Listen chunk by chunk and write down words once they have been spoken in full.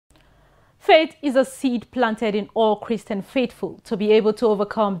Faith is a seed planted in all Christian faithful to be able to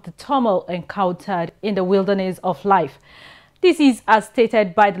overcome the turmoil encountered in the wilderness of life. This is as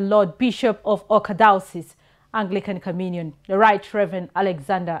stated by the Lord Bishop of Awka Diocese, Anglican Communion, the Right Reverend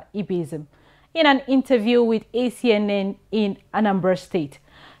Alexander Ibezim, in an interview with ACNN in Anambra State.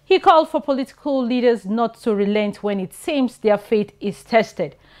 He called for political leaders not to relent when it seems their faith is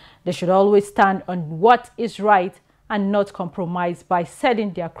tested. They should always stand on what is right and not compromise by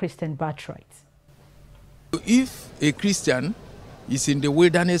selling their Christian birthright. If a Christian is in the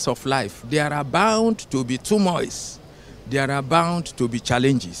wilderness of life, there are bound to be turmoils. There are bound to be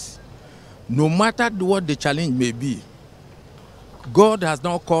challenges. No matter what the challenge may be, God has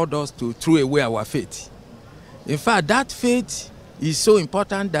not called us to throw away our faith. In fact, that faith is so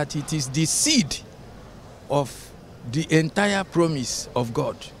important that it is the seed of the entire promise of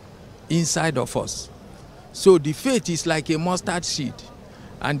God inside of us. So the faith is like a mustard seed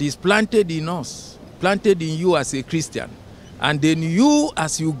and is planted in us, planted in you as a Christian. And then you,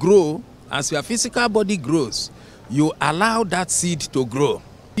 as you grow, as your physical body grows, you allow that seed to grow.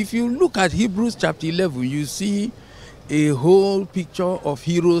 If you look at Hebrews chapter 11, you see a whole picture of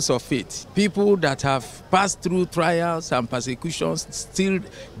heroes of faith. People that have passed through trials and persecutions,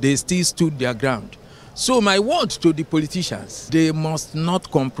 they still stood their ground. So my word to the politicians, they must not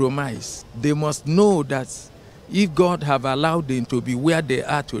compromise. They must know that if God have allowed them to be where they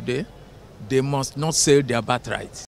are today, they must not sell their birthright.